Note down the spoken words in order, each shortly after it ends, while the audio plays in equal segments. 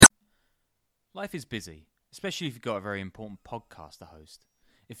Life is busy, especially if you've got a very important podcast to host.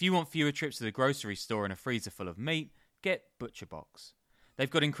 If you want fewer trips to the grocery store and a freezer full of meat, get ButcherBox. They've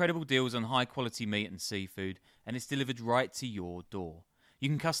got incredible deals on high-quality meat and seafood, and it's delivered right to your door. You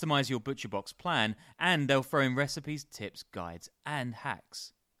can customize your ButcherBox plan, and they'll throw in recipes, tips, guides, and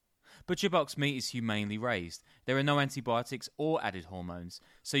hacks. ButcherBox meat is humanely raised. There are no antibiotics or added hormones,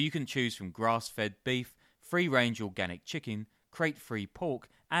 so you can choose from grass-fed beef, free-range organic chicken, crate-free pork,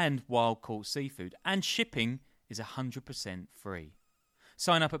 and wild-caught seafood, and shipping is 100% free.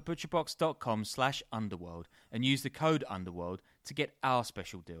 Sign up at butcherbox.com/underworld and use the code underworld to get our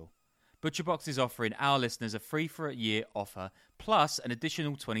special deal. ButcherBox is offering our listeners a free for a year offer plus an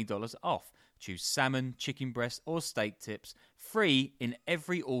additional $20 off. Choose salmon, chicken breast, or steak tips free in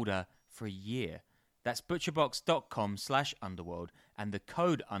every order for a year. That's butcherbox.com/underworld and the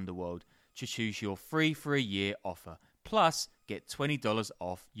code underworld to choose your free for a year offer. Plus, get $20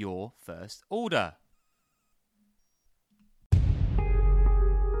 off your first order.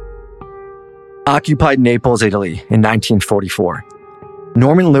 Occupied Naples, Italy in 1944.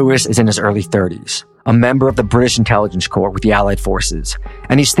 Norman Lewis is in his early 30s, a member of the British Intelligence Corps with the Allied forces,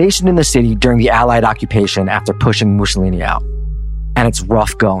 and he's stationed in the city during the Allied occupation after pushing Mussolini out. And it's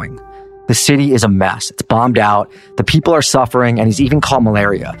rough going. The city is a mess. It's bombed out, the people are suffering, and he's even caught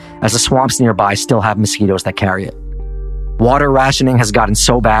malaria, as the swamps nearby still have mosquitoes that carry it. Water rationing has gotten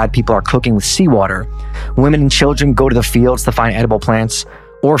so bad, people are cooking with seawater. Women and children go to the fields to find edible plants.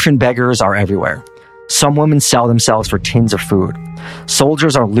 Orphan beggars are everywhere. Some women sell themselves for tins of food.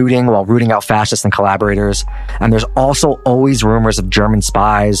 Soldiers are looting while rooting out fascists and collaborators. And there's also always rumors of German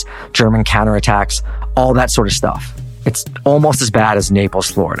spies, German counterattacks, all that sort of stuff. It's almost as bad as Naples,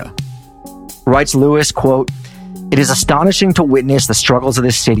 Florida. Writes Lewis, quote, "It is astonishing to witness the struggles of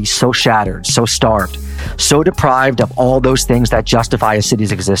this city so shattered, so starved, so deprived of all those things that justify a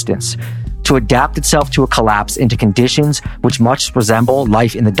city's existence, to adapt itself to a collapse into conditions which much resemble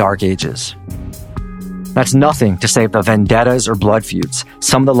life in the Dark Ages." That's nothing to say of the vendettas or blood feuds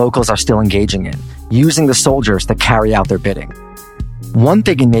some of the locals are still engaging in, using the soldiers to carry out their bidding. One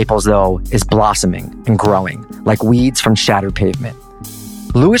thing in Naples, though, is blossoming and growing, like weeds from shattered pavement.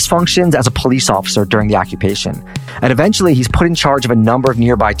 Lewis functions as a police officer during the occupation, and eventually he's put in charge of a number of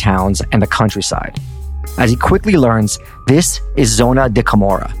nearby towns and the countryside. As he quickly learns, this is Zona de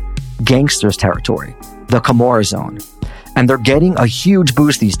Camorra, gangsters' territory, the Camorra zone. And they're getting a huge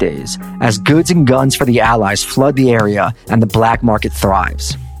boost these days, as goods and guns for the Allies flood the area and the black market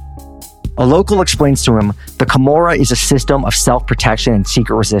thrives. A local explains to him the Camorra is a system of self-protection and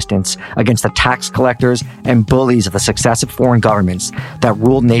secret resistance against the tax collectors and bullies of the successive foreign governments that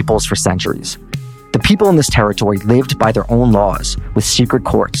ruled Naples for centuries. The people in this territory lived by their own laws, with secret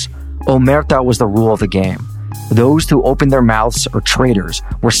courts. Omerta was the rule of the game. Those who opened their mouths or traitors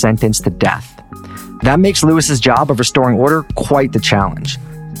were sentenced to death. That makes Lewis's job of restoring order quite the challenge.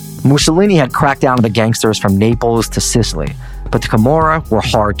 Mussolini had cracked down on the gangsters from Naples to Sicily, but the Camorra were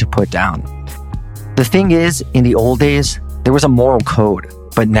hard to put down. The thing is, in the old days, there was a moral code,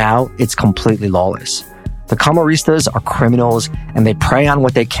 but now it's completely lawless. The Camorristas are criminals, and they prey on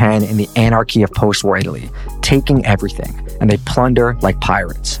what they can in the anarchy of post-war Italy, taking everything, and they plunder like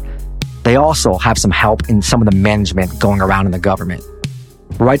pirates. They also have some help in some of the management going around in the government.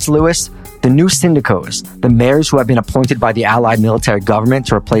 Writes Lewis, the new syndicos, the mayors who have been appointed by the Allied military government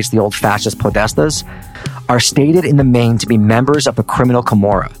to replace the old fascist podestas, are stated in the main to be members of the criminal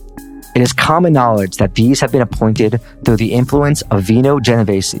Camorra. It is common knowledge that these have been appointed through the influence of Vino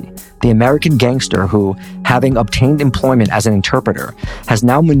Genovese, the American gangster who, having obtained employment as an interpreter, has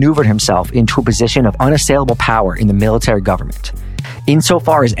now maneuvered himself into a position of unassailable power in the military government.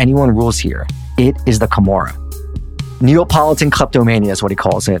 Insofar as anyone rules here, it is the Camorra. Neapolitan kleptomania is what he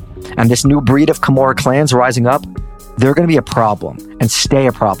calls it. And this new breed of Camorra clans rising up, they're going to be a problem and stay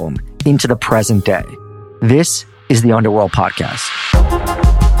a problem into the present day. This is the Underworld Podcast.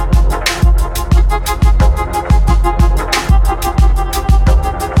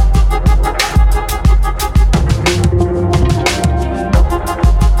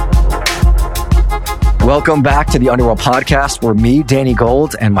 Welcome back to the Underworld Podcast, where me, Danny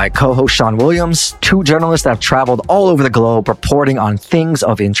Gold, and my co-host Sean Williams, two journalists that have traveled all over the globe reporting on things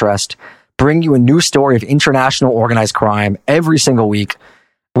of interest, bring you a new story of international organized crime every single week.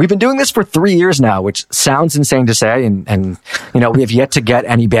 We've been doing this for 3 years now, which sounds insane to say, and you know, we have yet to get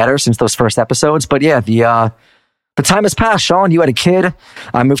any better since those first episodes. But yeah, the time has passed. Sean, you had a kid.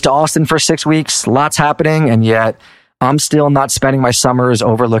 I moved to Austin for 6 weeks. Lots happening, and yet I'm still not spending my summers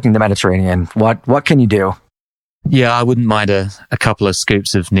overlooking the Mediterranean. What can you do? Yeah, I wouldn't mind a couple of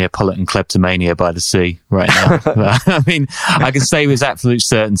scoops of Neapolitan kleptomania by the sea right now. I mean, I can say with absolute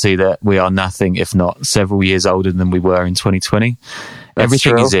certainty that we are nothing if not several years older than we were in 2020. That's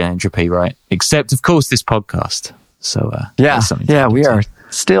Everything true. is in entropy, right? Except, of course, this podcast. So, we are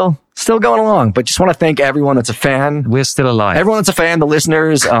still going along, but just want to thank everyone that's a fan. We're still alive. Everyone that's a fan, the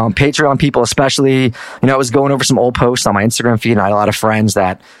listeners, Patreon people especially. I was going over some old posts on my Instagram feed, and I had a lot of friends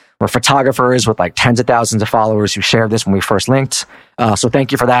that were photographers with like tens of thousands of followers who shared this when we first linked. So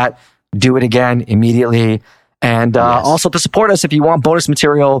thank you for that. Do it again immediately. And also to support us, if you want bonus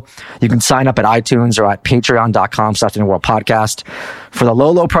material, you can sign up at iTunes or at patreon.com/InnerWorldPodcast. For the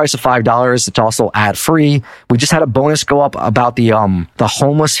low price of $5, it's also ad-free. We just had a bonus go up about the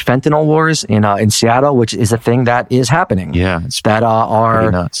homeless fentanyl wars in Seattle, which is a thing that is happening. Yeah. It's that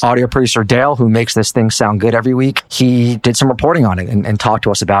our audio producer Dale, who makes this thing sound good every week, he did some reporting on it and talked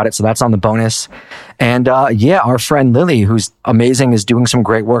to us about it. So that's on the bonus. And our friend Lily, who's amazing, is doing some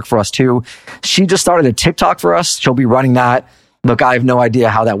great work for us too. She just started a TikTok for us. She'll be running that. Look, I have no idea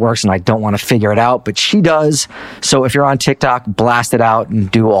how that works and I don't want to figure it out, but she does. So if you're on TikTok, blast it out and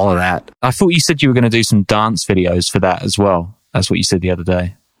do all of that. I thought you said you were going to do some dance videos for that as well. That's what you said the other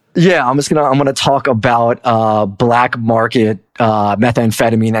day. Yeah, I'm gonna talk about black market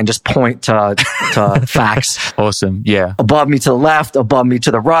methamphetamine and just point to facts. Awesome. Yeah. Above me to the left, above me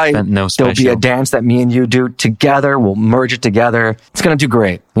to the right. No There'll be a dance that me and you do together. We'll merge it together. It's gonna do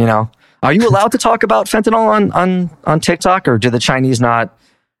great, Are you allowed to talk about fentanyl on TikTok, or do the Chinese not,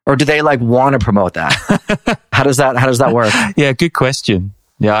 or do they want to promote that? How does that work? Yeah, good question.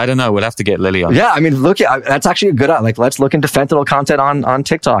 Yeah, I don't know. We'll have to get Lily on. Yeah, I mean, that's actually a good, let's look into fentanyl content on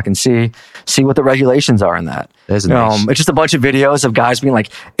TikTok and see what the regulations are in that. There's nice. It's just a bunch of videos of guys being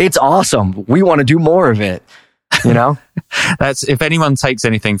like, it's awesome. We want to do more of it. That's, if anyone takes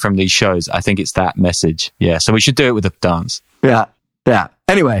anything from these shows, I think it's that message. Yeah. So we should do it with a dance. Yeah. Yeah.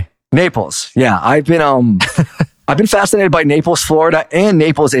 Anyway, Naples. Yeah. I've been fascinated by Naples, Florida and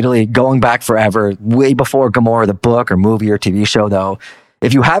Naples, Italy going back forever, way before Camorra, the book or movie or TV show though.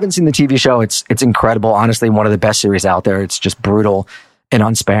 If you haven't seen the TV show, it's incredible. Honestly, one of the best series out there. It's just brutal and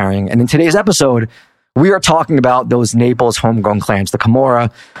unsparing. And in today's episode, we are talking about those Naples homegrown clans, the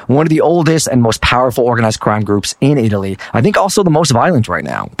Camorra, one of the oldest and most powerful organized crime groups in Italy. I think also the most violent right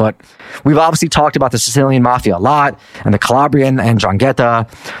now. But we've obviously talked about the Sicilian Mafia a lot, and the Calabrian and 'Ndrangheta.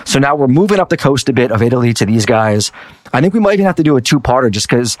 So now we're moving up the coast a bit of Italy to these guys. I think we might even have to do a two-parter just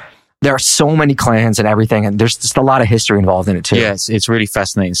because there are so many clans and everything, and there's just a lot of history involved in it too. Yes, it's really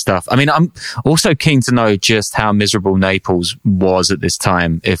fascinating stuff. I mean, I'm also keen to know just how miserable Naples was at this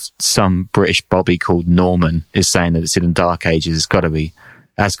time. If some British bobby called Norman is saying that it's in the Dark Ages, that's got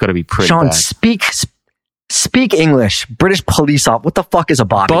to be pretty Sean, bad. speak English. British police officer. What the fuck is a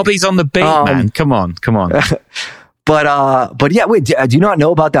bobby? Bobby's on the beat, man. Come on. But yeah, wait, do you not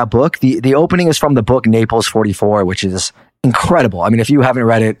know about that book? The opening is from the book Naples 44, which is incredible. I mean, if you haven't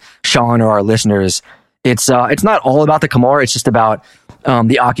read it, Sean or our listeners, it's not all about the Camorra. It's just about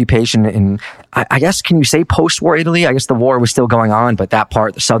the occupation in, I guess, can you say post-war Italy? I guess the war was still going on, but that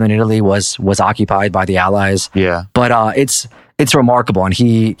part, southern Italy, was occupied by the Allies. Yeah. But it's remarkable, and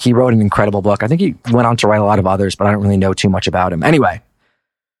he wrote an incredible book. I think he went on to write a lot of others, but I don't really know too much about him. Anyway,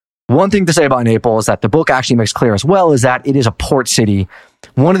 one thing to say about Naples that the book actually makes clear as well is that it is a port city,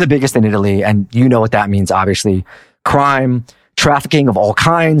 one of the biggest in Italy, and you know what that means, obviously. Crime, trafficking of all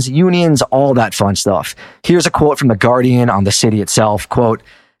kinds, unions, all that fun stuff. Here's a quote from The Guardian on the city itself. Quote,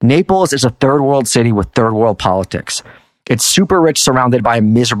 Naples is a third world city with third world politics. It's super rich, surrounded by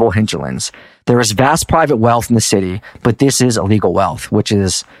miserable hinterlands. There is vast private wealth in the city, but this is illegal wealth, which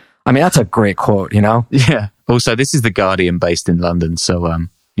is, I mean, that's a great quote, Yeah. Also, this is The Guardian based in London. So,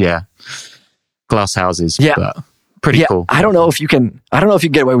 yeah. Glass houses. Yeah. But pretty cool. I don't know if you can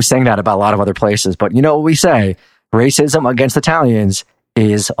get away with saying that about a lot of other places, but you know what we say? Racism against Italians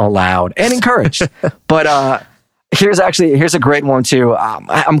is allowed and encouraged. But here's a great one too.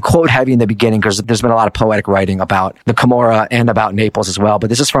 I'm quote heavy in the beginning because there's been a lot of poetic writing about the Camorra and about Naples as well. But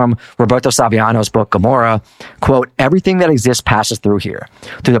this is from Roberto Saviano's book, Camorra. Quote, everything that exists passes through here,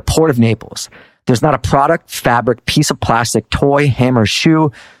 through the port of Naples. There's not a product, fabric, piece of plastic, toy, hammer,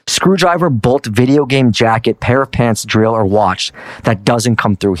 shoe, screwdriver, bolt, video game, jacket, pair of pants, drill, or watch that doesn't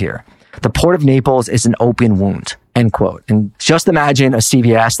come through here. The port of Naples is an open wound, end quote. And just imagine a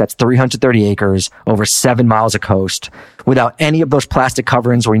CVS that's 330 acres, over 7 miles of coast, without any of those plastic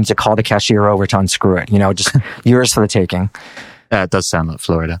coverings where you need to call the cashier over to unscrew it. Just yours for the taking. It does sound like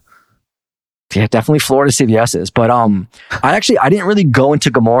Florida. Yeah, definitely Florida CVS's. But I didn't really go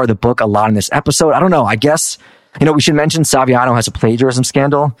into Camorra, the book, a lot in this episode. I don't know. I guess We should mention Saviano has a plagiarism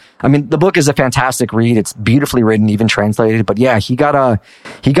scandal. I mean, the book is a fantastic read. It's beautifully written, even translated. But yeah, he got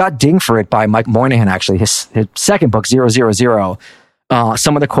dinged for it by Mike Moynihan, actually. His second book, 000.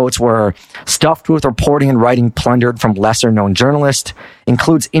 Some of the quotes were stuffed with reporting and writing plundered from lesser-known journalists,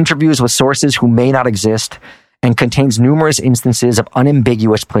 includes interviews with sources who may not exist, and contains numerous instances of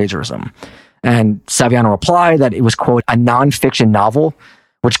unambiguous plagiarism. And Saviano replied that it was, quote, a nonfiction novel,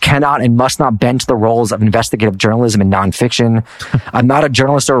 which cannot and must not bend to the roles of investigative journalism in nonfiction. I'm not a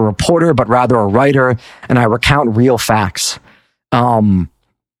journalist or a reporter, but rather a writer, and I recount real facts. But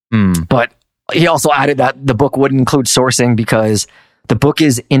he also added that the book wouldn't include sourcing because the book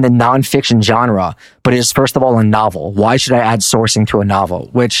is in the nonfiction genre, but it is first of all a novel. Why should I add sourcing to a novel?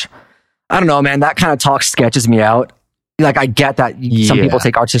 Which, I don't know, man, that kind of talk sketches me out. Like, I get that some people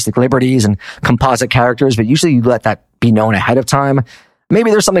take artistic liberties and composite characters, but usually you let that be known ahead of time. Maybe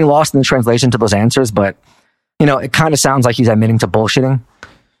there's something lost in the translation to those answers, but, it kind of sounds like he's admitting to bullshitting.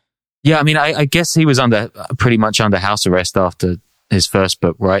 Yeah, I mean, I guess he was pretty much under house arrest after his first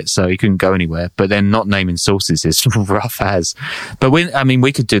book, right? So he couldn't go anywhere. But then not naming sources is rough as. But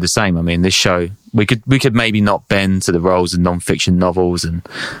we could do the same. I mean, this show, we could maybe not bend to the roles of non-fiction novels, and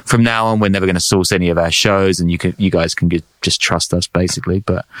from now on, we're never going to source any of our shows, and you guys can just trust us, basically.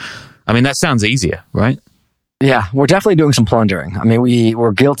 But I mean, that sounds easier, right? Yeah, we're definitely doing some plundering. I mean,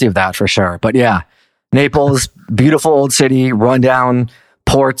 we're guilty of that for sure. But yeah, Naples, beautiful old city, rundown,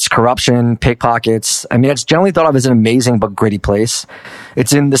 ports, corruption, pickpockets. I mean, it's generally thought of as an amazing but gritty place.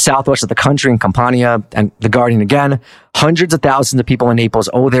 It's in the southwest of the country in Campania, and The Guardian again. Hundreds of thousands of people in Naples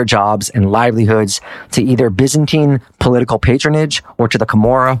owe their jobs and livelihoods to either Byzantine political patronage or to the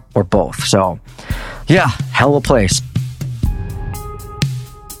Camorra, or both. So yeah, hell of a place.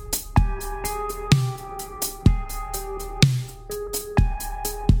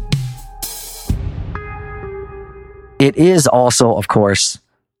 It is also, of course,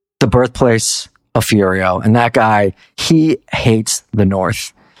 the birthplace of Furio. And that guy, he hates the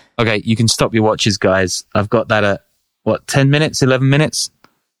North. Okay, you can stop your watches, guys. I've got that at, 10 minutes, 11 minutes?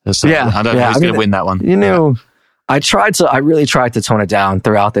 Yeah. I don't know who's going to win that one. I really tried to tone it down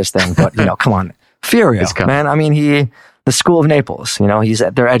throughout this thing, but, come on. Furio, man. I mean, the School of Naples,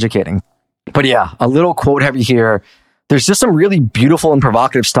 they're educating. But yeah, a little quote heavy here. There's just some really beautiful and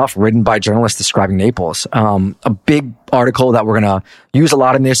provocative stuff written by journalists describing Naples. A big article that we're going to use a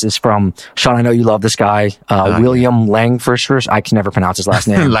lot in this is from, Sean, I know you love this guy, William Langford. I can never pronounce his last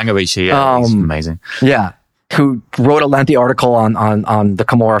name. Langavici, yeah, he's amazing. Yeah, who wrote a lengthy article on the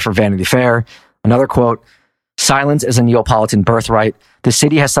Camorra for Vanity Fair. Another quote, silence is a Neapolitan birthright. The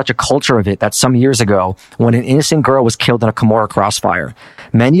city has such a culture of it that some years ago, when an innocent girl was killed in a Camorra crossfire,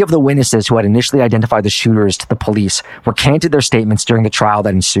 many of the witnesses who had initially identified the shooters to the police recanted their statements during the trial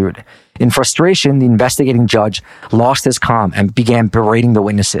that ensued. In frustration, the investigating judge lost his calm and began berating the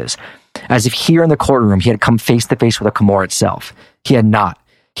witnesses, as if here in the courtroom he had come face to face with the Camorra itself. He had not.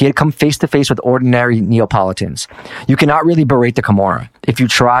 He had come face to face with ordinary Neapolitans. You cannot really berate the Camorra. If you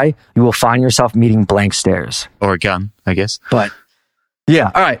try, you will find yourself meeting blank stares. Or a gun, I guess. But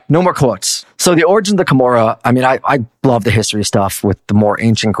yeah, all right, no more quotes. So the origin of the Camorra, I mean, I love the history stuff with the more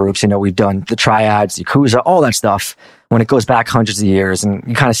ancient groups. We've done the triads, the Yakuza, all that stuff when it goes back hundreds of years, and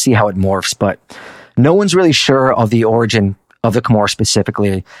you kind of see how it morphs. But no one's really sure of the origin of the Camorra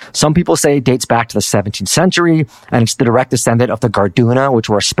specifically. Some people say it dates back to the 17th century, and it's the direct descendant of the Garduna, which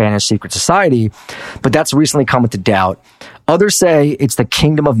were a Spanish secret society, but that's recently come into doubt. Others say it's the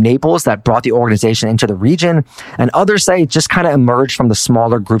Kingdom of Naples that brought the organization into the region, and others say it just kind of emerged from the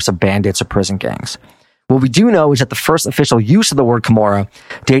smaller groups of bandits or prison gangs. What we do know is that the first official use of the word Camorra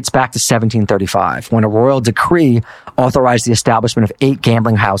dates back to 1735, when a royal decree authorized the establishment of 8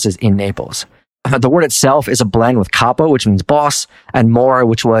 gambling houses in Naples. The word itself is a blend with capo, which means boss, and mora,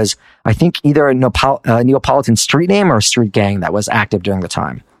 which was, I think, either a Neapolitan street name or a street gang that was active during the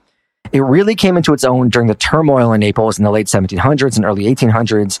time. It really came into its own during the turmoil in Naples in the late 1700s and early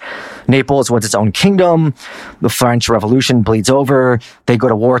 1800s. Naples was its own kingdom. The French Revolution bleeds over. They go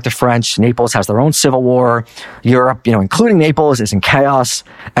to war with the French. Naples has their own civil war. Europe, including Naples, is in chaos.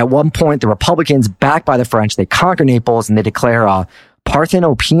 At one point, the Republicans, backed by the French, they conquer Naples and they declare a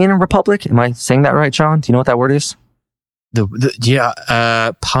Parthenopean Republic. Am I saying that right, Sean? Do you know what that word is? God,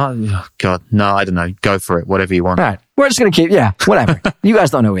 no, I don't know. Go for it. Whatever you want. All right. We're just going to keep, whatever. You guys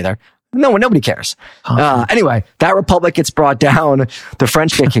don't know either. Nobody cares. Anyway, that republic gets brought down. The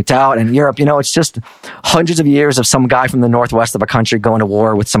French get kicked out, and Europe, it's just hundreds of years of some guy from the northwest of a country going to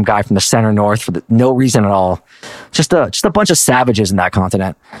war with some guy from the center north for no reason at all. Just a bunch of savages in that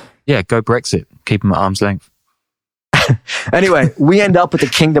continent. Yeah, go Brexit. Keep them at arm's length. Anyway, we end up with the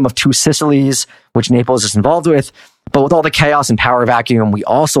Kingdom of Two Sicilies, which Naples is involved with. But with all the chaos and power vacuum, we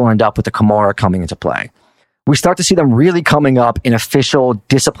also end up with the Camorra coming into play. We start to see them really coming up in official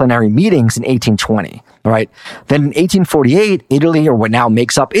disciplinary meetings in 1820, right? Then in 1848, Italy, or what now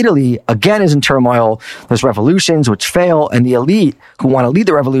makes up Italy, again is in turmoil. There's revolutions which fail, and the elite who want to lead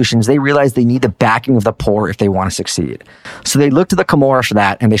the revolutions, they realize they need the backing of the poor if they want to succeed. So they look to the Camorra for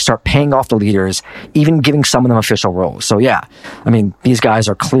that, and they start paying off the leaders, even giving some of them official roles. So yeah, I mean, these guys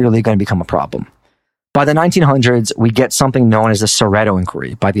are clearly going to become a problem. By the 1900s, we get something known as the Cerreto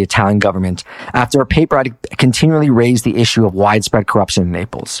Inquiry by the Italian government after a paper had continually raised the issue of widespread corruption in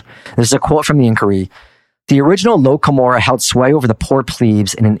Naples. This is a quote from the inquiry. The original low Camorra held sway over the poor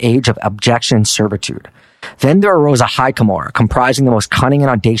plebes in an age of abjection and servitude. Then there arose a high Camorra, comprising the most cunning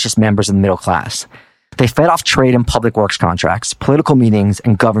and audacious members of the middle class. They fed off trade and public works contracts, political meetings,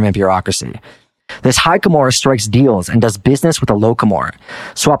 and government bureaucracy. This high Camorra strikes deals and does business with the low Camorra,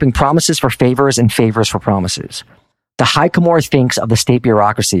 swapping promises for favors and favors for promises. The high Camorra thinks of the state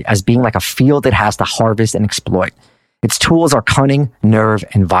bureaucracy as being like a field it has to harvest and exploit. Its tools are cunning, nerve,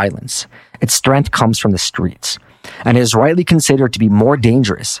 and violence. Its strength comes from the streets. And it is rightly considered to be more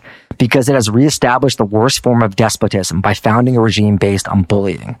dangerous because it has reestablished the worst form of despotism by founding a regime based on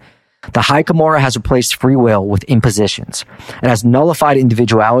bullying. The high Camorra has replaced free will with impositions. It has nullified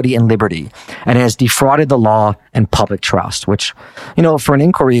individuality and liberty, and it has defrauded the law and public trust, which, you know, for an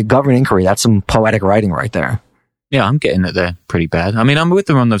inquiry, a government inquiry, that's some poetic writing right there. Yeah, I'm getting it there pretty bad. I mean, I'm with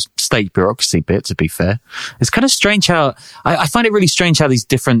them on the state bureaucracy bit, to be fair. It's kind of strange how, I find it really strange how these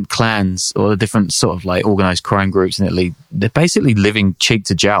different clans or the different sort of like organized crime groups in Italy, they're basically living cheek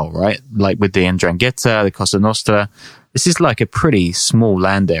to jowl, right? Like with the 'Ndrangheta, the Cosa Nostra. This is like a pretty small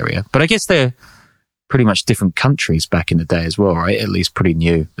land area, but I guess they're pretty much different countries back in the day as well, right? At least pretty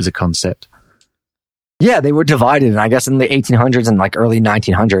new as a concept. Yeah, they were divided. And I guess in the 1800s and like early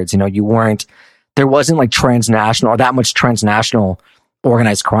 1900s, you know, there wasn't like transnational or that much transnational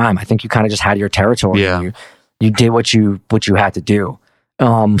organized crime. I think you kind of just had your territory. Yeah. You did what you had to do.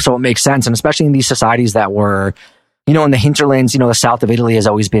 So it makes sense. And especially in these societies that were, you know, in the hinterlands, you know, the south of Italy has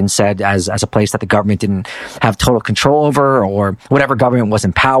always been said as a place that the government didn't have total control over, or whatever government was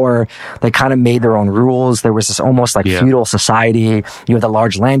in power. They kind of made their own rules. There was this almost like feudal society. You had the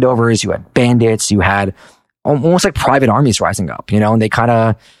large landowners, you had bandits, you had almost like private armies rising up, you know, and they kind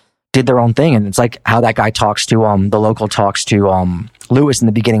of did their own thing. And it's like how that guy talks to, the local talks to, Lewis in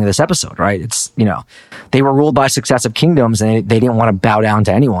the beginning of this episode, right? It's, you know, they were ruled by successive kingdoms and they didn't want to bow down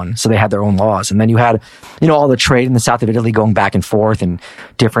to anyone. So they had their own laws. And then you had, you know, all the trade in the south of Italy going back and forth and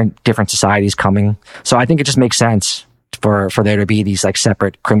different societies coming. So I think it just makes sense for there to be these like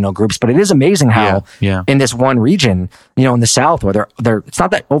separate criminal groups. But it is amazing how in this one region, you know, in the south where they're it's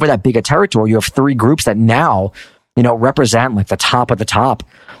not that over that big a territory, you have three groups that now, you know, represent like the top of the top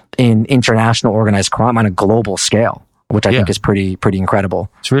in international organized crime on a global scale, which I think is pretty incredible.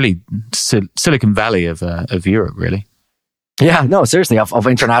 It's really Silicon Valley of Europe, really. Yeah, no, seriously, of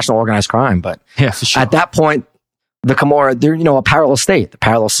international organized crime. But yeah, for sure. At that point, the Camorra, they're, you know, a parallel state, the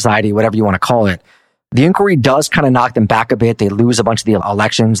parallel society, whatever you want to call it. The inquiry does kind of knock them back a bit. They lose a bunch of the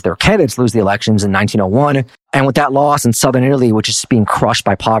elections. Their candidates lose the elections in 1901. And with that loss in southern Italy, which is being crushed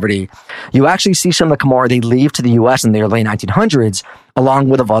by poverty, you actually see some of the Camorra, they leave to the U.S. in the early 1900s, along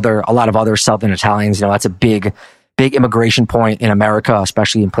with a lot of other southern Italians. You know, that's a big immigration point in America,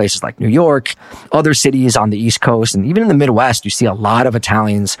 especially in places like New York, other cities on the East Coast, and even in the Midwest, you see a lot of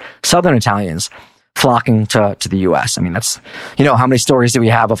Italians, southern Italians, flocking to the U.S. I mean, that's, you know, how many stories do we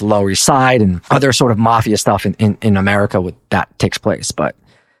have of Lower East Side and other sort of mafia stuff in America that takes place. But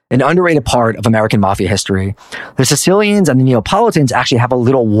an underrated part of American mafia history, the Sicilians and the Neapolitans actually have a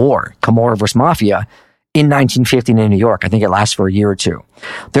little war, Camorra versus Mafia, in 1915 in New York. I think it lasts for a year or two.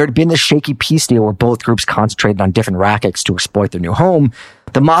 There had been this shaky peace deal where both groups concentrated on different rackets to exploit their new home.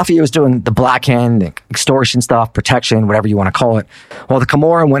 The mafia was doing the black hand, extortion stuff, protection, whatever you want to call it, while the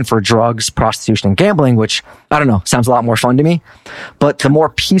Camorra went for drugs, prostitution, and gambling, which, I don't know, sounds a lot more fun to me. But the more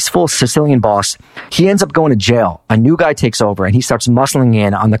peaceful Sicilian boss, he ends up going to jail. A new guy takes over, and he starts muscling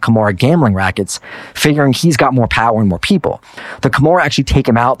in on the Camorra gambling rackets, figuring he's got more power and more people. The Camorra actually take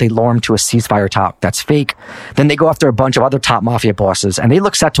him out. They lure him to a ceasefire talk. That's fake. Then they go after a bunch of other top mafia bosses, and they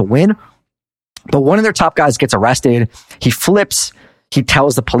look set to win. But one of their top guys gets arrested. He flips. He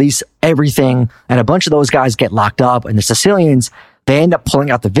tells the police everything, and a bunch of those guys get locked up, and the Sicilians, they end up pulling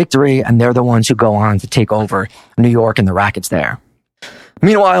out the victory, and they're the ones who go on to take over New York and the rackets there.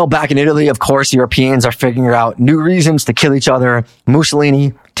 Meanwhile, back in Italy, of course, Europeans are figuring out new reasons to kill each other.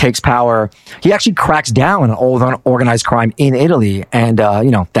 Mussolini, takes power. He actually cracks down on all the organized crime in Italy and,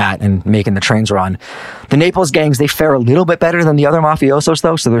 that and making the trains run. The Naples gangs, they fare a little bit better than the other mafiosos,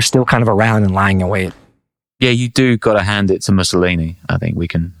 though, so they're still kind of around and lying in wait. Yeah, you do got to hand it to Mussolini, I think we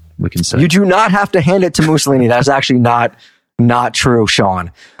can say. You do not have to hand it to Mussolini. That's actually not true,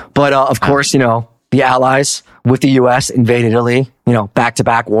 Sean. But, of course, the Allies with the U.S. invaded Italy,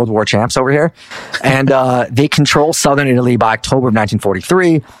 back-to-back World War champs over here. And they control southern Italy by October of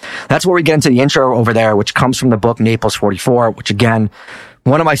 1943. That's where we get into the intro over there, which comes from the book Naples 44, which, again,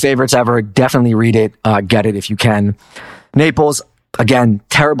 one of my favorites ever. Definitely read it. Get it if you can. Naples, again,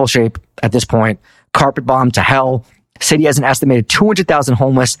 terrible shape at this point. Carpet bombed to hell. City has an estimated 200,000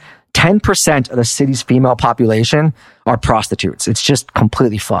 homeless. 10% of the city's female population are prostitutes. It's just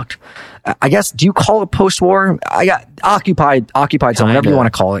completely fucked. I guess, do you call it post-war? I got occupied zone, whatever you want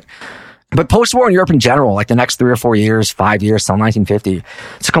to call it. But post-war in Europe in general, like the next 3 or 4 years, 5 years till 1950,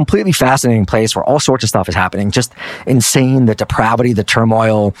 it's a completely fascinating place where all sorts of stuff is happening. Just insane, the depravity, the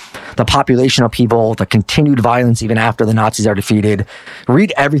turmoil, the population upheaval, the continued violence even after the Nazis are defeated.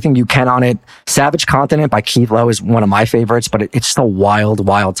 Read everything you can on it. Savage Continent by Keith Lowe is one of my favorites, but it's just a wild,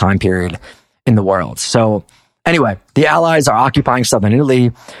 wild time period in the world. So anyway, the Allies are occupying southern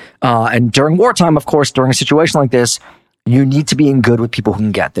Italy. And during wartime, of course, during a situation like this, you need to be in good with people who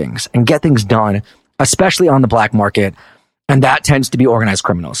can get things and get things done, especially on the black market. And that tends to be organized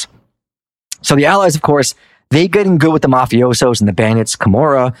criminals. So the Allies, of course, they get in good with the mafiosos and the bandits,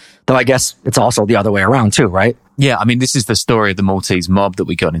 Camorra, though I guess it's also the other way around too, right? Yeah, I mean, this is the story of the Maltese mob that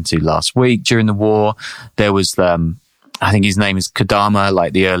we got into last week during the war. There was, I think his name is Kodama,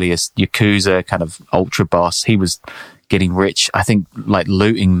 like the earliest Yakuza kind of ultra boss. He was getting rich, I think, like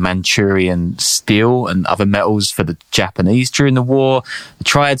looting Manchurian steel and other metals for the Japanese during the war. The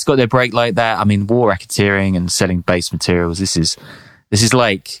Triads got their break like that. I mean, war racketeering and selling base materials. This is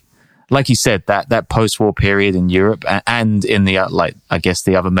like you said, that post-war period in Europe and in the, I guess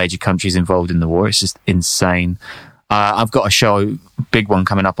the other major countries involved in the war. It's just insane. I've got a show, big one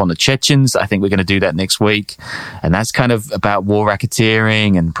coming up on the Chechens. I think we're going to do that next week. And that's kind of about war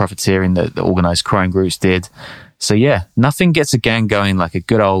racketeering and profiteering that the organized crime groups did. So yeah, nothing gets a gang going like a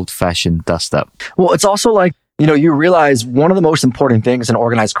good old-fashioned dust-up. Well, it's also like, you realize one of the most important things in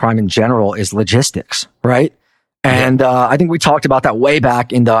organized crime in general is logistics, right? And I think we talked about that way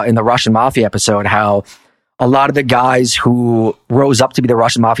back in the Russian Mafia episode, how a lot of the guys who rose up to be the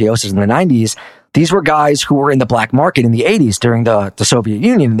Russian mafiosos in the 90s, these were guys who were in the black market in the 80s during the Soviet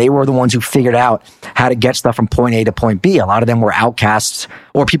Union. They were the ones who figured out how to get stuff from point A to point B. A lot of them were outcasts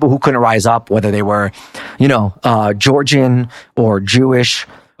or people who couldn't rise up, whether they were, Georgian or Jewish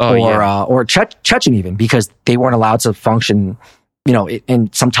or Chechen even, because they weren't allowed to function, in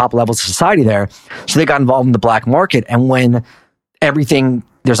some top levels of society there. So they got involved in the black market. And when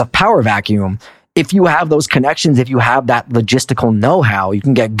there's a power vacuum, if you have those connections, if you have that logistical know-how, you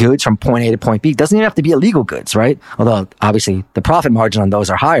can get goods from point A to point B. It doesn't even have to be illegal goods, right? Although, obviously, the profit margin on those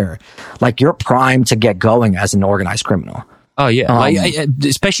are higher. Like, you're primed to get going as an organized criminal. Oh, yeah.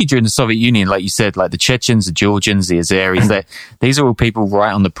 Especially during the Soviet Union, like you said, like the Chechens, the Georgians, the Azeris, these are all people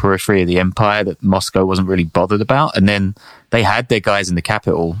right on the periphery of the empire that Moscow wasn't really bothered about. And then they had their guys in the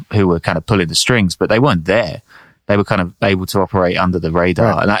capital who were kind of pulling the strings, but they weren't there. They were kind of able to operate under the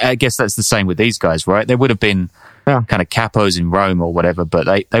radar. Right. And I guess that's the same with these guys, right? They would have been kind of capos in Rome or whatever, but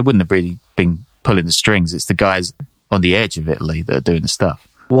they wouldn't have really been pulling the strings. It's the guys on the edge of Italy that are doing the stuff.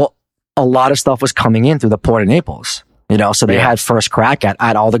 Well, a lot of stuff was coming in through the port of Naples, so they had first crack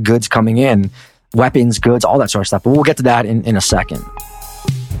at all the goods coming in, weapons, goods, all that sort of stuff. But we'll get to that in a second.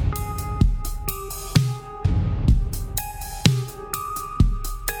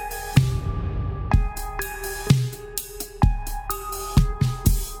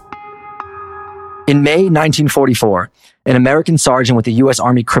 In May 1944, an American sergeant with the U.S.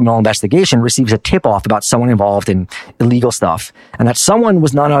 Army Criminal Investigation receives a tip-off about someone involved in illegal stuff. And that someone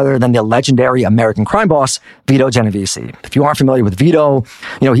was none other than the legendary American crime boss, Vito Genovese. If you aren't familiar with Vito,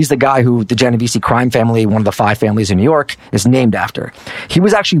 he's the guy who the Genovese crime family, one of the 5 families in New York, is named after. He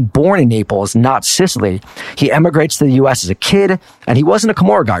was actually born in Naples, not Sicily. He emigrates to the U.S. as a kid, and he wasn't a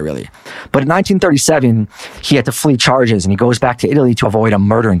Camorra guy, really. But in 1937, he had to flee charges, and he goes back to Italy to avoid a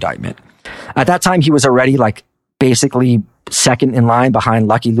murder indictment. At that time, he was already basically second in line behind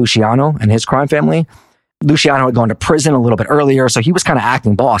Lucky Luciano and his crime family. Luciano had gone to prison a little bit earlier, so he was kind of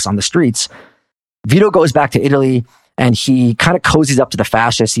acting boss on the streets. Vito goes back to Italy and he kind of cozies up to the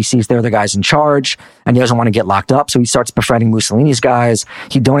fascists. He sees they're the guys in charge and he doesn't want to get locked up, so he starts befriending Mussolini's guys.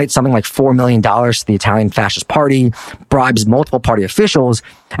 He donates something like $4 million to the Italian fascist party, bribes multiple party officials,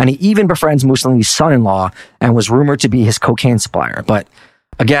 and he even befriends Mussolini's son-in-law and was rumored to be his cocaine supplier. But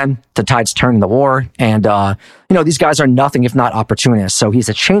Again, the tide's turned in the war, and these guys are nothing if not opportunists. So he's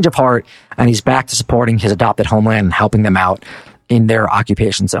a change of heart, and he's back to supporting his adopted homeland and helping them out in their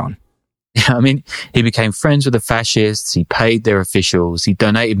occupation zone. Yeah, I mean, he became friends with the fascists. He paid their officials. He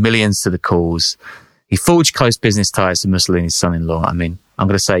donated millions to the cause. He forged close business ties to Mussolini's son-in-law. I mean, I'm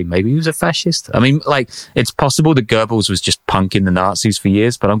going to say maybe he was a fascist. I mean, like, it's possible that Goebbels was just punking the Nazis for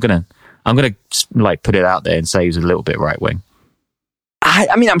years, but I'm going to like put it out there and say he was a little bit right-wing.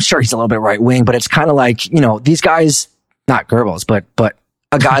 I mean, I'm sure he's a little bit right-wing, but it's kind of like, these guys, not Goebbels, but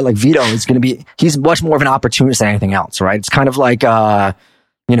a guy like Vito is going to be, he's much more of an opportunist than anything else, right? It's kind of like,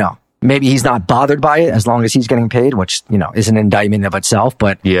 maybe he's not bothered by it as long as he's getting paid, which, is an indictment of itself.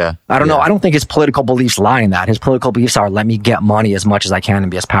 But yeah, I don't know. I don't think his political beliefs lie in that. His political beliefs are, let me get money as much as I can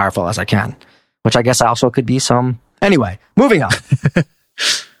and be as powerful as I can, which I guess also could be some. Anyway, moving on.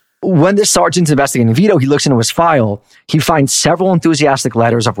 When this sergeant's investigating Vito, he looks into his file. He finds several enthusiastic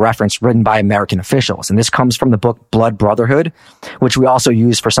letters of reference written by American officials. And this comes from the book Blood Brotherhood, which we also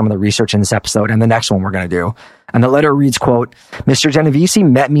use for some of the research in this episode and the next one we're going to do. And the letter reads, quote, Mr. Genovese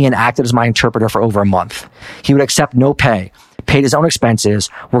met me and acted as my interpreter for over a month. He would accept no pay, paid his own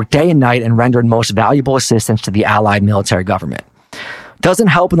expenses, worked day and night, and rendered most valuable assistance to the Allied military government. Doesn't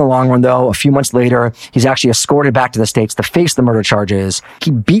help in the long run, though. A few months later, he's actually escorted back to the States to face the murder charges. He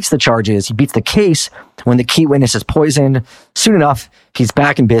beats the charges. He beats the case when the key witness is poisoned. Soon enough, he's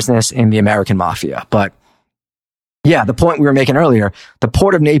back in business in the American mafia. But yeah, the point we were making earlier, the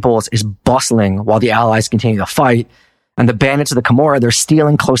port of Naples is bustling while the Allies continue to fight. And the bandits of the Camorra, they're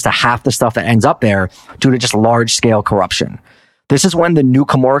stealing close to half the stuff that ends up there due to just large-scale corruption. This is when the new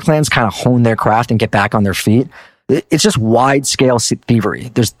Camorra clans kind of hone their craft and get back on their feet. It's just wide-scale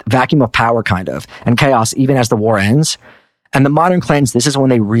thievery. There's vacuum of power, kind of, and chaos even as the war ends. And the modern clans, this is when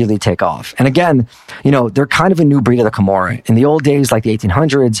they really take off. And again, they're kind of a new breed of the Camorra. In the old days, like the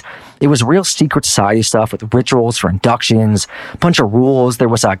 1800s, it was real secret society stuff with rituals for inductions, a bunch of rules. There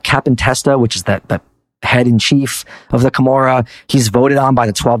was a Captain Testa, which is the head in chief of the Camorra. He's voted on by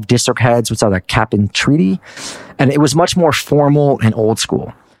the 12 district heads, which are the Captain Treaty. And it was much more formal and old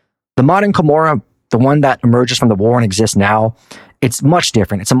school. The modern Camorra, the one that emerges from the war and exists now, it's much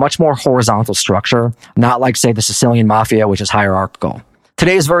different. It's a much more horizontal structure, not like, say, the Sicilian Mafia, which is hierarchical.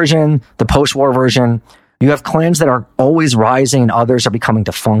 Today's version, the post-war version, you have clans that are always rising and others are becoming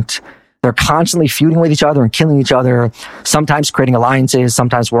defunct. They're constantly feuding with each other and killing each other, sometimes creating alliances,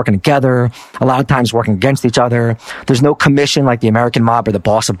 sometimes working together, a lot of times working against each other. There's no commission like the American mob or the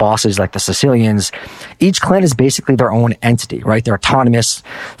boss of bosses like the Sicilians. Each clan is basically their own entity, right? They're autonomous,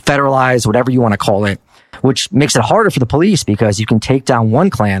 federalized, whatever you want to call it, which makes it harder for the police because you can take down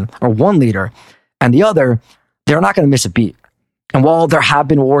one clan or one leader and the other, they're not going to miss a beat. And while there have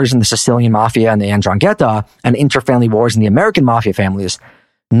been wars in the Sicilian Mafia and the 'Ndrangheta and interfamily wars in the American Mafia families,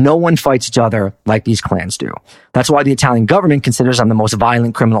 no one fights each other like these clans do. That's why the Italian government considers them the most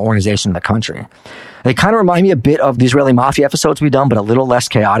violent criminal organization in the country. They kind of remind me a bit of the Israeli Mafia episodes we've done, but a little less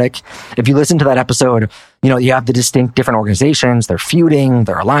chaotic. If you listen to that episode, you have the distinct different organizations. They're feuding,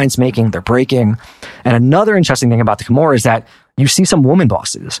 they're alliance making, they're breaking. And another interesting thing about the Camorra is that you see some woman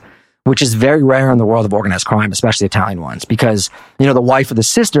bosses, which is very rare in the world of organized crime, especially Italian ones, because, the wife of the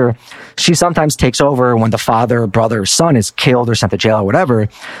sister, she sometimes takes over when the father, brother, son is killed or sent to jail or whatever.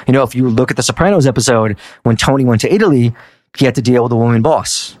 If you look at the Sopranos episode, when Tony went to Italy, he had to deal with a woman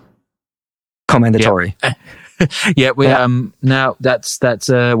boss. Commendatory. Yep. Now that's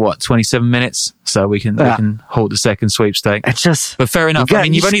 27 minutes, so we can hold the second sweepstake. It's just, but fair enough.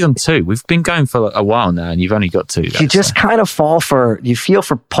 You've only done two. We've been going for a while now, and you've only got two. You just kind of you feel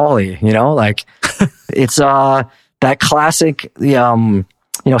for Paulie, like it's that classic,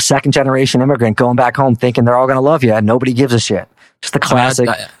 second generation immigrant going back home thinking they're all going to love you and nobody gives a shit. Just the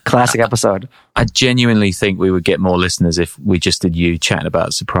classic episode. I genuinely think we would get more listeners if we just did you chatting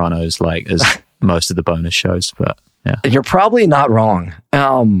about Sopranos, as most of the bonus shows. But yeah, you're probably not wrong.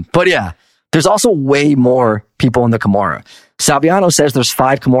 But yeah, there's also way more people in the Camorra. Salviano says there's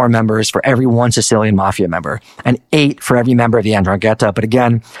 5 Camorra members for every 1 Sicilian Mafia member and 8 for every member of the 'Ndrangheta. But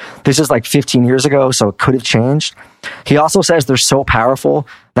again, this is 15 years ago, so it could have changed. He also says they're so powerful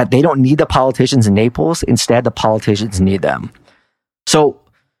that they don't need the politicians in Naples. Instead, the politicians need them. So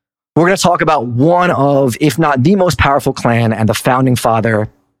we're going to talk about one of, if not the most powerful clan and the founding father,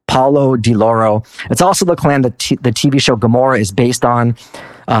 Paolo Di Loro. It's also the clan that the TV show Camorra is based on.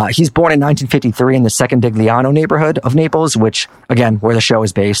 He's born in 1953 in the Secondigliano neighborhood of Naples, which, again, where the show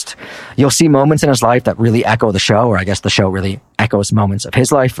is based. You'll see moments in his life that really echo the show, or I guess the show really echoes moments of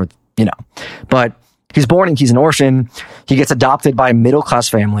his life, But he's an orphan. He gets adopted by a middle-class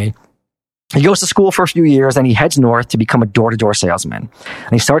family. He goes to school for a few years and he heads north to become a door-to-door salesman.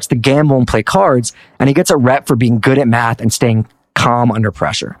 And he starts to gamble and play cards, and he gets a rep for being good at math and staying calm under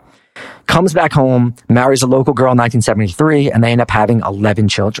pressure. Comes back home, marries a local girl in 1973, and they end up having 11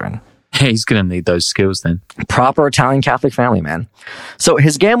 children. He's going to need those skills then. Proper Italian Catholic family, man. So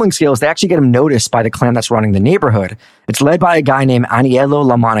his gambling skills, they actually get him noticed by the clan that's running the neighborhood. It's led by a guy named Aniello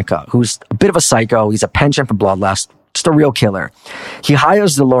LaMonica, who's a bit of a psycho. He's a penchant for bloodlust, just a real killer. He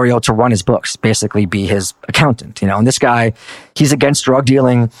hires Delorio to run his books, basically be his accountant, and this guy, he's against drug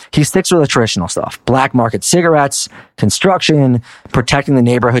dealing. He sticks with the traditional stuff: black market cigarettes, construction, protecting the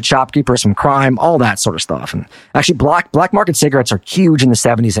neighborhood shopkeepers from crime, all that sort of stuff. And actually, black market cigarettes are huge in the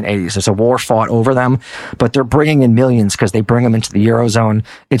 70s and 80s. There's a war fought over them, but they're bringing in millions because they bring them into the Eurozone.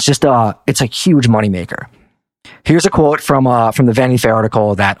 It's just it's a huge moneymaker. Here's a quote from the Vanity Fair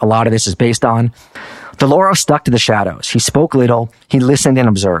article that a lot of this is based on. Delorio stuck to the shadows. He spoke little. He listened and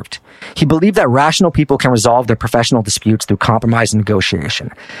observed. He believed that rational people can resolve their professional disputes through compromise and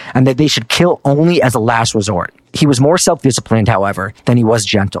negotiation, and that they should kill only as a last resort. He was more self-disciplined, however, than he was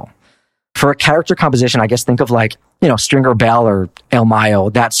gentle. For a character composition, I guess think of like, Stringer Bell or El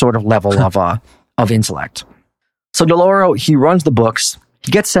Mayo, that sort of level of intellect. So Delorio, he runs the books,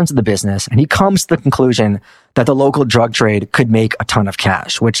 he gets a sense of the business, and he comes to the conclusion that the local drug trade could make a ton of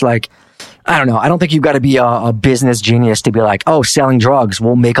cash, which, like, I don't know. I don't think you've got to be a business genius to be like, oh, selling drugs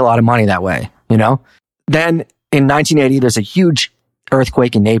will make a lot of money that way, Then in 1980, there's a huge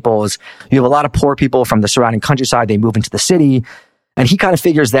earthquake in Naples. You have a lot of poor people from the surrounding countryside. They move into the city. And he kind of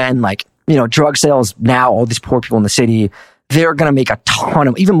figures then, like, drug sales now, all these poor people in the city, they're going to make a ton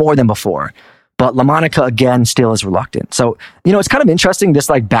of, even more than before. But LaMonica, again, still is reluctant. So, it's kind of interesting, this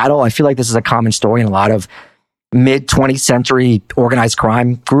like battle. I feel like this is a common story in a lot of mid-20th century organized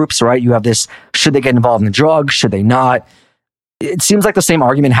crime groups, right? You have this, should they get involved in the drugs? Should they not? It seems like the same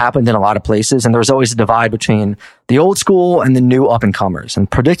argument happened in a lot of places, and there's always a divide between the old school and the new up-and-comers. And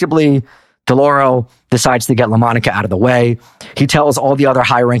predictably, Delorio decides to get LaMonica out of the way. He tells all the other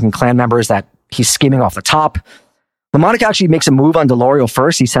high-ranking clan members that he's skimming off the top. LaMonica actually makes a move on Delorio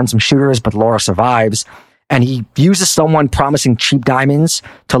first. He sends some shooters, but Delorio survives. And he uses someone promising cheap diamonds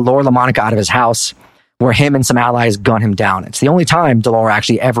to lure LaMonica out of his house, where him and some allies gun him down. It's the only time Delorio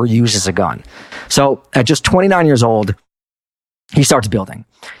actually ever uses a gun. So at just 29 years old, he starts building.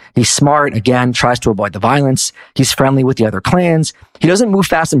 He's smart, again, tries to avoid the violence. He's friendly with the other clans. He doesn't move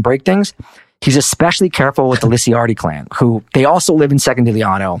fast and break things. He's especially careful with the Liciardi clan, who they also live in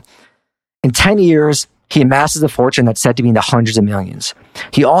Secondigliano. In 10 years, he amasses a fortune that's said to be in the hundreds of millions.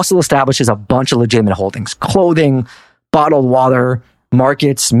 He also establishes a bunch of legitimate holdings: clothing, bottled water,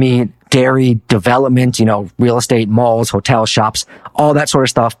 markets, meat, dairy, development, real estate, malls, hotels, shops, all that sort of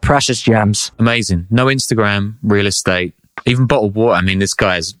stuff, precious gems. Amazing. No Instagram, real estate, even bottled water. I mean, this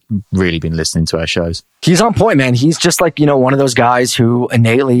guy's really been listening to our shows. He's on point, man. He's just like, one of those guys who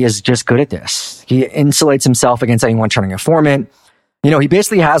innately is just good at this. He insulates himself against anyone turning informant. He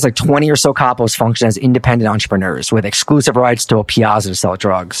basically has like 20 or so capos function as independent entrepreneurs with exclusive rights to a piazza to sell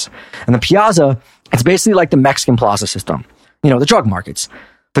drugs. And the piazza, it's basically like the Mexican plaza system. The drug markets.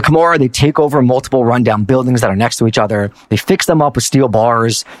 The Camorra, they take over multiple rundown buildings that are next to each other. They fix them up with steel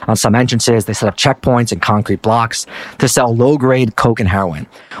bars on some entrances. They set up checkpoints and concrete blocks to sell low-grade coke and heroin,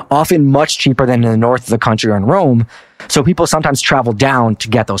 often much cheaper than in the north of the country or in Rome. So people sometimes travel down to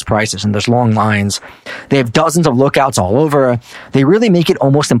get those prices, and there's long lines. They have dozens of lookouts all over. They really make it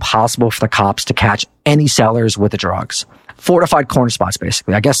almost impossible for the cops to catch any sellers with the drugs. Fortified corner spots,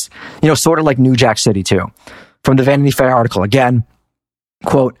 basically. I guess, sort of like New Jack City, too. From the Vanity Fair article again,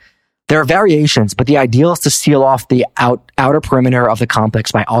 quote, there are variations, but the ideal is to seal off the outer perimeter of the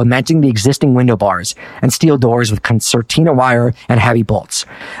complex by augmenting the existing window bars and steel doors with concertina wire and heavy bolts,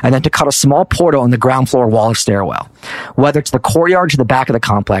 and then to cut a small portal in the ground floor wall or stairwell, whether it's the courtyard to the back of the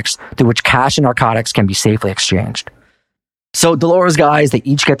complex, through which cash and narcotics can be safely exchanged. So Delorio's guys, they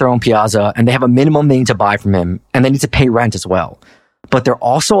each get their own piazza, and they have a minimum they need to buy from him, and they need to pay rent as well. But they're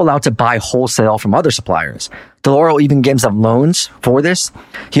also allowed to buy wholesale from other suppliers. Delorio even gives them loans for this.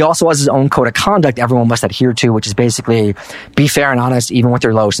 He also has his own code of conduct everyone must adhere to, which is basically be fair and honest even with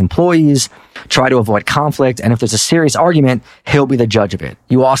your lowest employees, try to avoid conflict, and if there's a serious argument, he'll be the judge of it.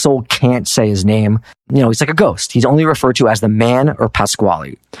 You also can't say his name. He's like a ghost. He's only referred to as the man or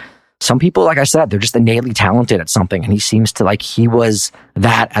Pasquale. Some people, like I said, they're just innately talented at something, and he seems to he was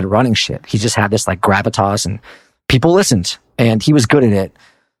that at running shit. He just had this gravitas, and people listened. And he was good at it.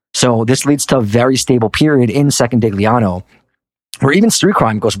 So this leads to a very stable period in Secondigliano, where even street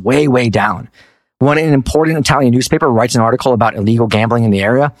crime goes way, way down. When an important Italian newspaper writes an article about illegal gambling in the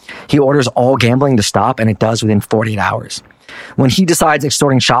area, he orders all gambling to stop, and it does within 48 hours. When he decides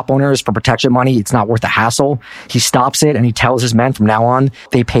extorting shop owners for protection money, it's not worth the hassle. He stops it and he tells his men from now on,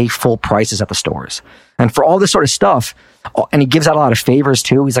 they pay full prices at the stores. And for all this sort of stuff, and he gives out a lot of favors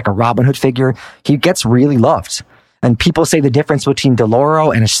too. He's like a Robin Hood figure. He gets really loved. And people say the difference between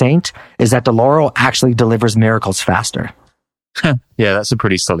DeLauro and a saint is that DeLauro actually delivers miracles faster. Yeah, that's a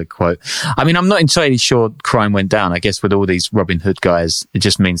pretty solid quote. I mean, I'm not entirely sure crime went down. I guess with all these Robin Hood guys, it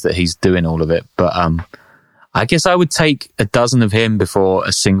just means that he's doing all of it. But I guess I would take a dozen of him before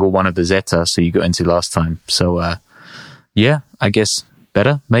a single one of the Zeta, so you got into last time. So, yeah, I guess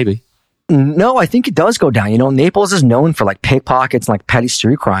better, maybe. No, I think it does go down. You know, Naples is known for like pickpockets and like petty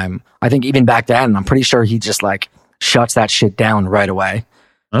street crime. I think even back then, I'm pretty sure he just like shuts that shit down right away.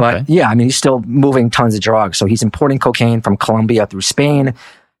 Okay. But yeah, I mean, he's still moving tons of drugs. So he's importing cocaine from Colombia through Spain,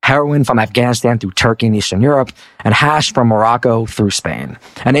 heroin from Afghanistan through Turkey and Eastern Europe, and hash from Morocco through Spain.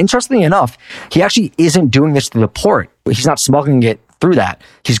 And interestingly enough, he actually isn't doing this through the port. He's not smuggling it through that.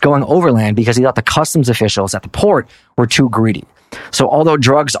 He's going overland because he thought the customs officials at the port were too greedy. So although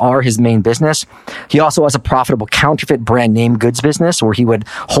drugs are his main business, he also has a profitable counterfeit brand name goods business where he would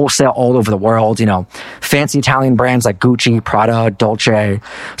wholesale all over the world, you know, fancy Italian brands like Gucci, Prada, Dolce.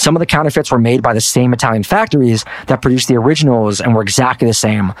 Some of the counterfeits were made by the same Italian factories that produced the originals and were exactly the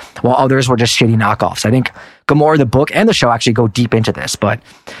same, while others were just shitty knockoffs. I think Camorra, the book, and the show actually go deep into this, but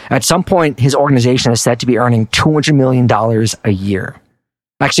at some point, his organization is said to be earning $200 million a year.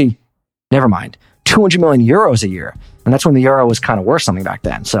 Actually, never mind. 200 million euros a year. And that's when the euro was kind of worth something back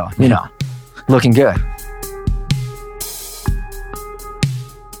then. So, you know, looking good.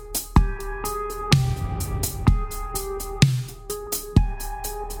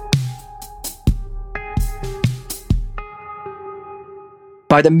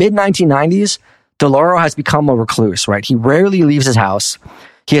 By the mid-1990s, DeLauro has become a recluse, right? He rarely leaves his house.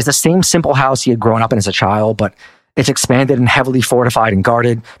 He has the same simple house he had grown up in as a child, but it's expanded and heavily fortified and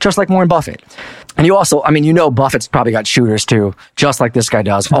guarded, just like Warren Buffett. And you also, I mean, you know, Buffett's probably got shooters too, just like this guy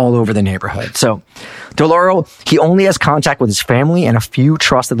does all over the neighborhood. So DeLauro, he only has contact with his family and a few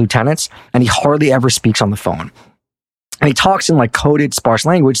trusted lieutenants, and he hardly ever speaks on the phone. And he talks in like coded, sparse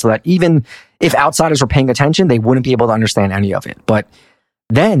language so that even if outsiders were paying attention, they wouldn't be able to understand any of it. But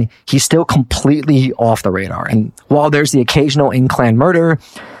then he's still completely off the radar. And while there's the occasional in-clan murder,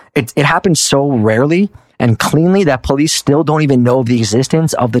 it happens so rarely and cleanly that police still don't even know of the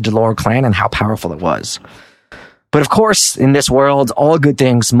existence of the DeLauro clan and how powerful it was. But of course, in this world, all good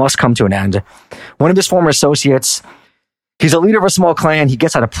things must come to an end. One of his former associates, he's a leader of a small clan. He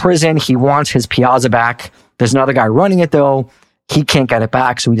gets out of prison. He wants his piazza back. There's another guy running it, though. He can't get it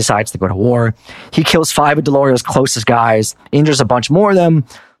back, so he decides to go to war. He kills 5 of DeLauro's closest guys, injures a bunch more of them.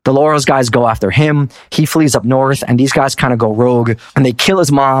 DeLauro's guys go after him. He flees up north, and these guys kind of go rogue, and they kill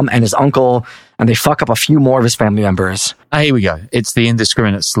his mom and his uncle, and they fuck up a few more of his family members. Here we go. It's the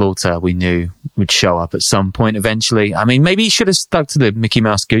indiscriminate slaughter we knew would show up at some point eventually. I mean, maybe he should have stuck to the Mickey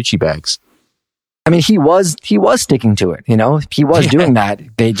Mouse Gucci bags. I mean, he was sticking to it, you know? He was doing that.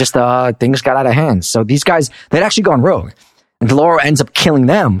 They just, things got out of hand. So these guys, they'd actually gone rogue. And DeLauro ends up killing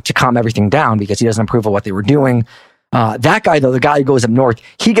them to calm everything down because he doesn't approve of what they were doing. That guy, though, the guy who goes up north,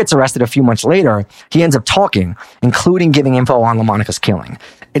 he gets arrested a few months later. He ends up talking, including giving info on LaMonica's killing.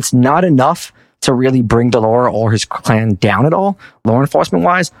 It's not enough to really bring DeLauro or his clan down at all, law enforcement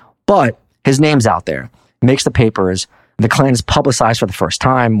wise, but his name's out there, makes the papers. The clan is publicized for the first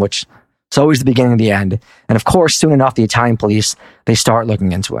time, which is always the beginning of the end. And of course, soon enough, the Italian police, they start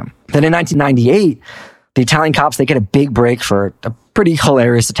looking into him. Then in 1998, the Italian cops, they get a big break for a pretty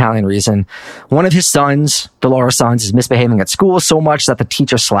hilarious Italian reason. One of his sons, DeLauro's sons, is misbehaving at school so much that the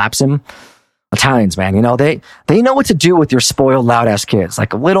teacher slaps him. Italians, man, you know, they know what to do with your spoiled, loud-ass kids.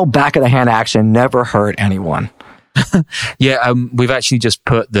 Like a little back-of-the-hand action never hurt anyone. Yeah, we've actually just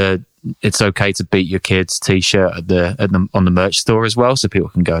put the "It's okay to beat your kids" t-shirt on the merch store as well, so people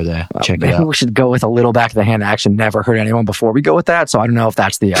can go there, check it out. We should go with a little back-of-the-hand action never hurt anyone before we go with that. So I don't know if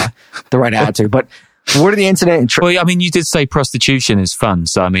that's the right attitude, but word of the incident. Well, I mean, you did say prostitution is fun,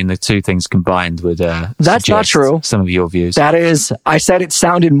 so I mean, the two things combined would that's not true. Some of your views. That is, I said it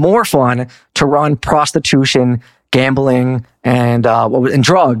sounded more fun to run prostitution, gambling, and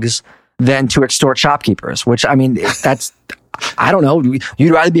drugs than to extort shopkeepers. Which, I mean, that's, I don't know.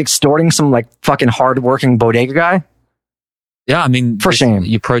 You'd rather be extorting some like fucking hardworking bodega guy? Yeah, I mean, for shame.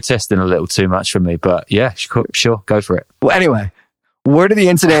 You're protesting a little too much for me, but yeah, sure, go for it. Well, anyway, word of the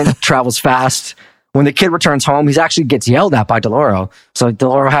incident travels fast. When the kid returns home, he actually gets yelled at by DeLauro. So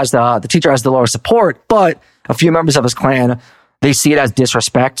DeLauro has the teacher has DeLauro's support, but a few members of his clan, they see it as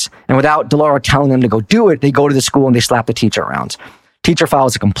disrespect. And without DeLauro telling them to go do it, they go to the school and they slap the teacher around. Teacher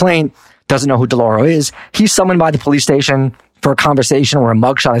files a complaint. doesn't know who DeLauro is. He's summoned by the police station for a conversation where a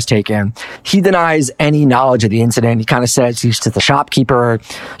mugshot is taken. He denies any knowledge of the incident. He kind of says he's just the shopkeeper.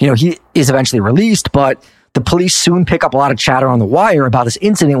 He is eventually released, but the police soon pick up a lot of chatter on the wire about this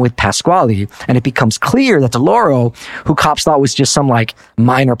incident with Pasquale, and it becomes clear that DeLauro, who cops thought was just some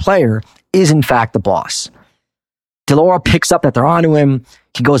minor player, is in fact the boss. DeLauro picks up that they're onto him.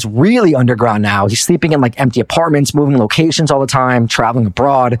 He goes really underground now. He's sleeping in empty apartments, moving locations all the time, traveling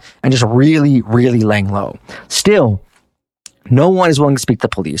abroad, and just really, really laying low. Still, no one is willing to speak to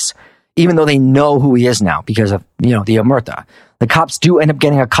police, even though they know who he is now because of, the omerta. The cops do end up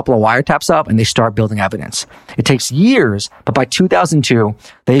getting a couple of wiretaps up and they start building evidence. It takes years, but by 2002,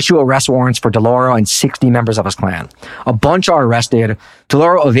 they issue arrest warrants for DeLauro and 60 members of his clan. A bunch are arrested.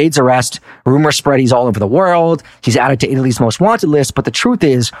 DeLauro evades arrest. Rumors spread he's all over the world. He's added to Italy's most wanted list, but the truth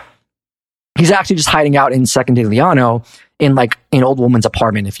is, he's actually just hiding out in Secondigliano in an old woman's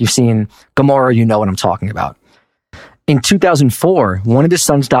apartment. If you've seen Camorra, you know what I'm talking about. In 2004, one of his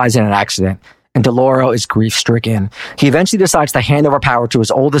sons dies in an accident, and DeLauro is grief-stricken. He eventually decides to hand over power to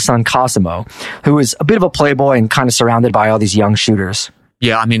his oldest son, Cosimo, who is a bit of a playboy and kind of surrounded by all these young shooters.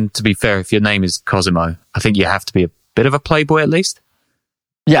 Yeah, I mean, to be fair, if your name is Cosimo, I think you have to be a bit of a playboy at least.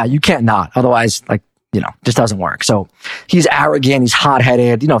 Yeah, you can't not. Otherwise, just doesn't work. So he's arrogant, he's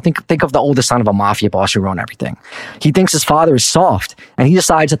hot-headed. Think of the oldest son of a mafia boss who ruined everything. He thinks his father is soft, and he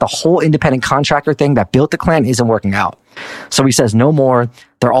decides that the whole independent contractor thing that built the clan isn't working out. So he says no more.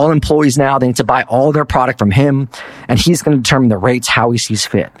 They're all employees now. They need to buy all their product from him, and he's going to determine the rates how he sees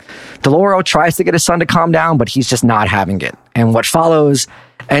fit. DeLauro tries to get his son to calm down, but he's just not having it. And what follows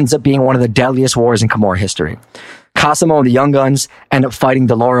ends up being one of the deadliest wars in Camorra history. Cosimo and the Young Guns end up fighting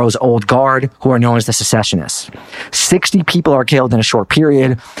DeLauro's old guard, who are known as the Secessionists. 60 people are killed in a short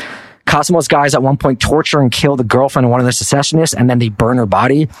period. Cosimo's guys at one point torture and kill the girlfriend of one of the Secessionists, and then they burn her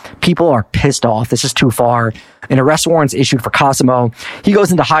body. People are pissed off. This is too far. An arrest warrant's issued for Cosimo. He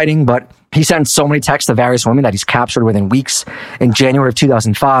goes into hiding, but he sends so many texts to various women that he's captured within weeks in January of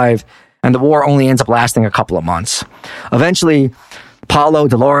 2005, and the war only ends up lasting a couple of months. Eventually, Paolo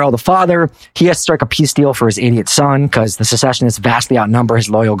DeLauro, the father, he has to strike a peace deal for his idiot son because the Secessionists vastly outnumber his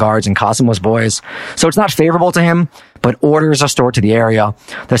loyal guards and Cosimo's boys. So it's not favorable to him, but orders are stored to the area.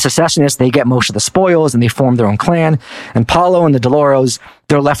 The Secessionists, they get most of the spoils and they form their own clan. And Paolo and the DeLauros,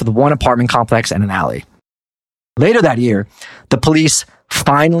 they're left with one apartment complex and an alley. Later that year, the police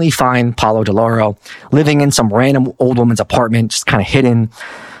finally find Paolo DeLauro living in some random old woman's apartment, just kind of hidden.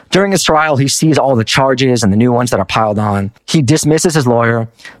 During his trial, he sees all the charges and the new ones that are piled on. He dismisses his lawyer,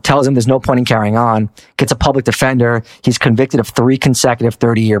 tells him there's no point in carrying on, gets a public defender. He's convicted of 3 consecutive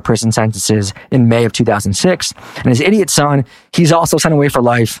 30-year prison sentences in May of 2006. And his idiot son, he's also sent away for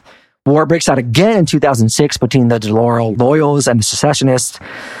life. War breaks out again in 2006 between the DeLauro loyals and the Secessionists.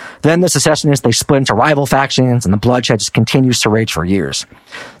 Then the Secessionists, they split into rival factions, and the bloodshed just continues to rage for years.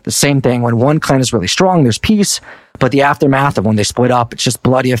 The same thing, when one clan is really strong, there's peace, but the aftermath of when they split up, it's just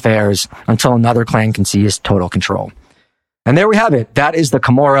bloody affairs until another clan can seize total control. And there we have it. That is the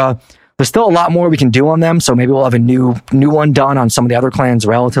Camorra. There's still a lot more we can do on them, so maybe we'll have a new one done on some of the other clans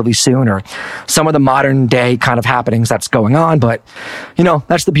relatively soon, or some of the modern day kind of happenings that's going on. But,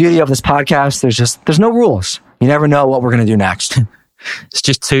 that's the beauty of this podcast. There's no rules. You never know what we're going to do next. It's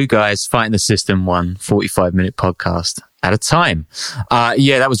just 2 guys fighting the system, one 45-minute podcast at a time.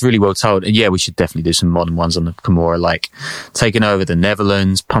 Yeah, that was really well told. And yeah, we should definitely do some modern ones on the Camorra, like taking over the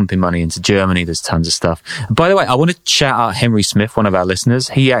Netherlands, pumping money into Germany. There's tons of stuff. By the way, I want to shout out Henry Smith, one of our listeners.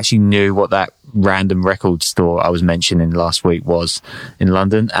 He actually knew what that random record store I was mentioning last week was in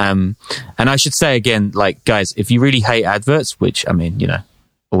London. And I should say again, guys, if you really hate adverts, which, I mean,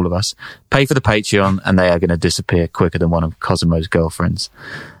 all of us, pay for the Patreon and they are going to disappear quicker than one of Cosimo's girlfriends.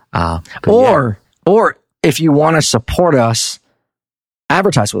 Or if you want to support us,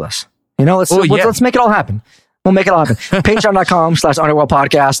 advertise with us. Let's make it all happen. We'll make it all happen.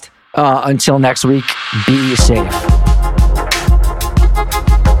 Patreon.com/underworldpodcast. Until next week, be safe.